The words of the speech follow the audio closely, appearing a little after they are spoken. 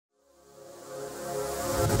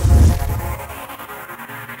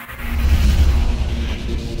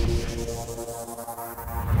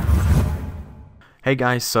Hey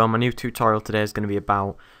guys, so my new tutorial today is going to be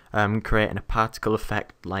about creating a particle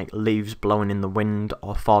effect like leaves blowing in the wind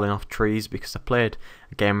or falling off trees, because I played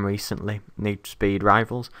a game recently, Need for Speed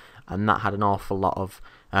Rivals, and that had an awful lot of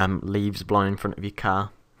leaves blowing in front of your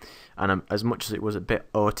car. And as much as it was a bit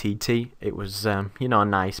OTT, it was a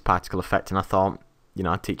nice particle effect, and I thought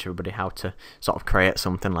I'd teach everybody how to sort of create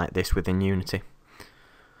something like this within Unity.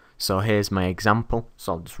 So here's my example.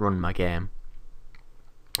 So I'll just run my game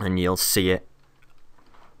and you'll see it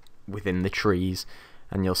within the trees,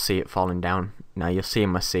 and you'll see it falling down. Now you'll see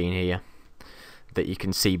in my scene here that you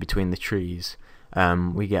can see between the trees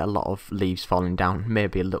we get a lot of leaves falling down,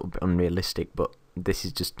 maybe a little bit unrealistic, but this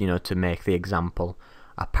is just to make the example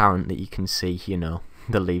apparent that you can see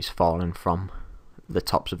the leaves falling from the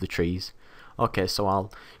tops of the trees. Okay, so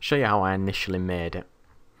I'll show you how I initially made it.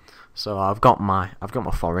 So I've got my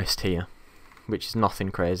forest here, which is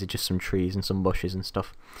nothing crazy, just some trees and some bushes and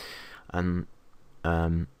stuff, and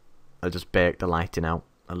I just baked the lighting out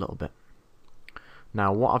a little bit.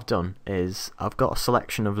 Now what I've done is I've got a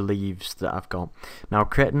selection of leaves that I've got. Now I've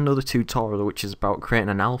created another tutorial which is about creating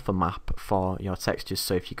an alpha map for your textures,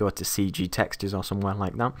 so if you go to CG textures or somewhere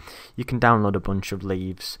like that, you can download a bunch of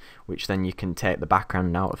leaves which then you can take the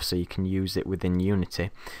background out of, so you can use it within Unity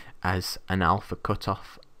as an alpha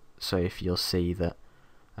cutoff. So if you'll see that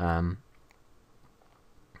the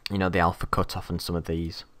alpha cutoff on some of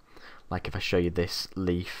these, like if I show you this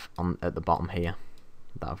leaf at the bottom here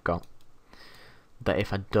that I've got, that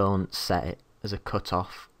if I don't set it as a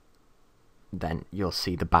cutoff, then you'll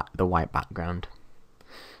see the white background.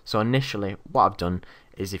 So initially what I've done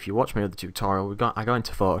is, if you watch my other tutorial, I go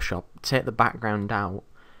into Photoshop, take the background out,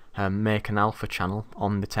 make an alpha channel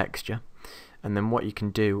on the texture, and then what you can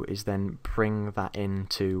do is then bring that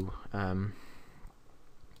into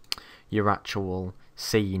your actual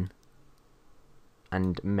scene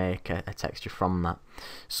and make a texture from that.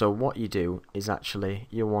 So what you do is actually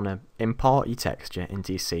you want to import your texture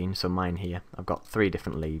into your scene. So mine here, I've got 3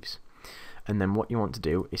 different leaves, and then what you want to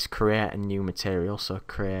do is create a new material. So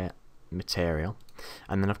create material,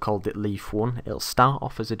 and then I've called it leaf 1. It'll start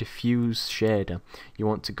off as a diffuse shader. You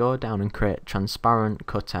want to go down and create transparent,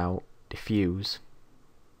 cutout, diffuse,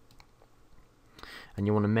 and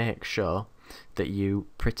you want to make sure that you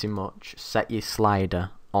pretty much set your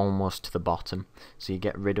slider almost to the bottom, so you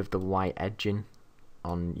get rid of the white edging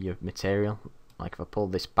on your material. Like if I pull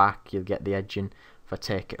this back, you'll get the edging. If I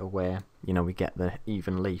take it away, we get the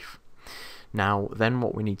even leaf. Now then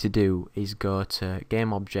what we need to do is go to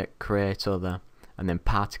game object, create other, and then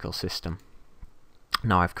particle system.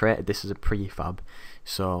 Now I've created this as a prefab,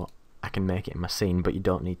 so I can make it in my scene, but you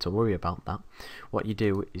don't need to worry about that. What you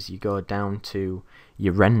do is you go down to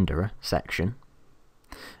your renderer section,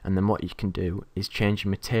 and then what you can do is change your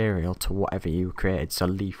material to whatever you created. So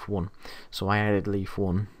leaf 1, so I added leaf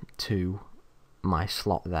 1 to my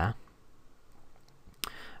slot there,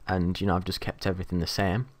 and I've just kept everything the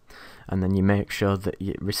same. And then you make sure that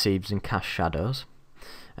it receives and casts shadows,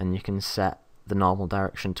 and you can set the normal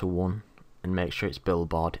direction to 1 and make sure it's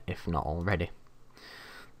billboard if not already.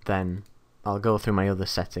 Then I'll go through my other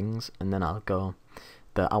settings, and then I'll go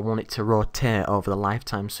that I want it to rotate over the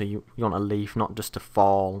lifetime. So you want a leaf not just to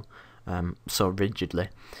fall so rigidly,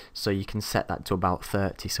 so you can set that to about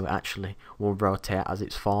 30, so it actually will rotate as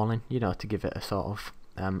it's falling, to give it a sort of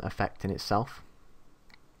effect in itself.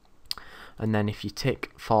 And then if you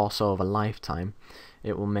tick force over lifetime,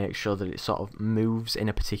 it will make sure that it sort of moves in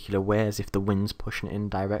a particular way as if the wind's pushing it in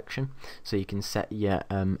direction. So you can set your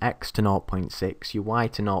X to 0.6, your Y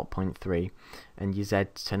to 0.3, and your Z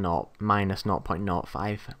to minus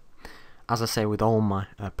 0.05. As I say with all my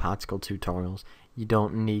particle tutorials, you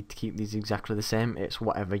don't need to keep these exactly the same, it's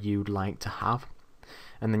whatever you'd like to have.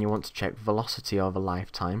 And then you want to check velocity over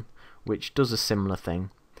lifetime, which does a similar thing,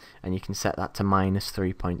 and you can set that to minus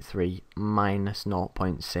 3.3, minus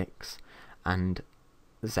 0.6, and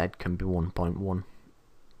Z can be 1.1.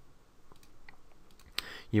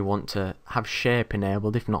 You want to have shape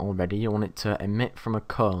enabled if not already. You want it to emit from a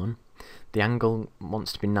cone. The angle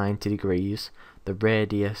wants to be 90 degrees, the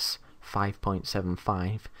radius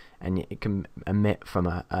 5.75, and it can emit from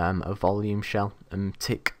a volume shell and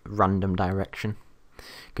tick random direction,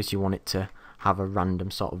 because you want it to have a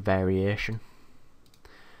random sort of variation.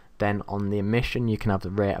 Then on the emission you can have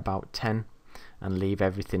the rate about 10 and leave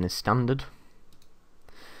everything as standard.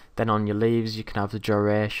 Then on your leaves you can have the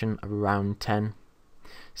duration around 10.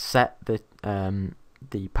 Set the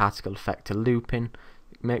particle effect to looping.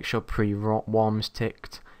 Make sure pre-warm's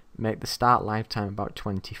ticked. Make the start lifetime about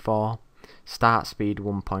 24. Start speed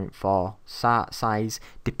 1.4, start size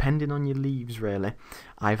depending on your leaves really.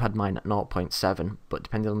 I've had mine at 0.7, but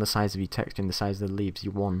depending on the size of your texture and the size of the leaves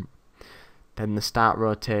you want. Then the start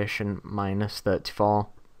rotation -34,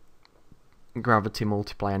 gravity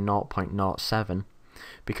multiplier 0.07,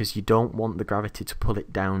 because you don't want the gravity to pull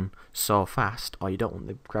it down so fast, or you don't want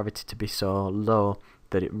the gravity to be so low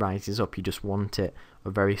that it rises up. You just want it a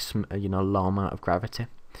very low amount of gravity.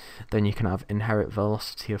 Then you can have inherent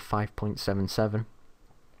velocity of 5.77.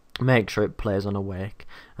 Make sure it plays on awake,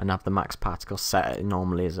 and have the max particle set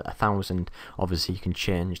normally as 1,000. Obviously you can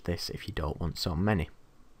change this if you don't want so many.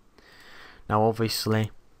 Now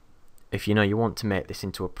obviously, if you want to make this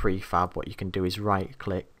into a prefab, what you can do is right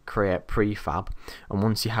click, create prefab, and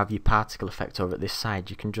once you have your particle effect over at this side,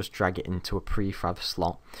 you can just drag it into a prefab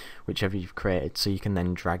slot, whichever you've created, so you can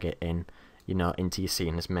then drag it in, into your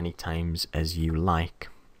scene as many times as you like.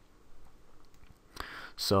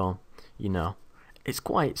 So, it's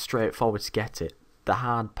quite straightforward to get it. The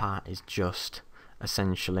hard part is just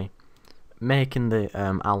essentially making the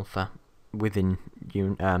alpha within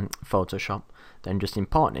Photoshop, then just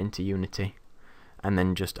importing it into Unity, and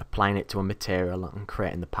then just applying it to a material and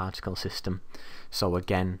creating the particle system. So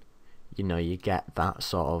again, you get that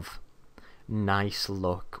sort of nice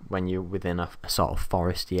look when you're within a sort of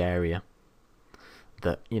foresty area,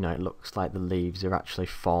 that it looks like the leaves are actually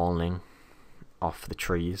falling off the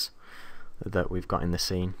trees that we've got in the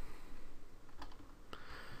scene.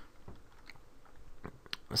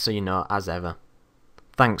 So as ever,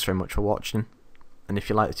 thanks very much for watching, and if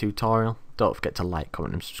you like the tutorial, don't forget to like,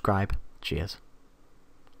 comment and subscribe. Cheers.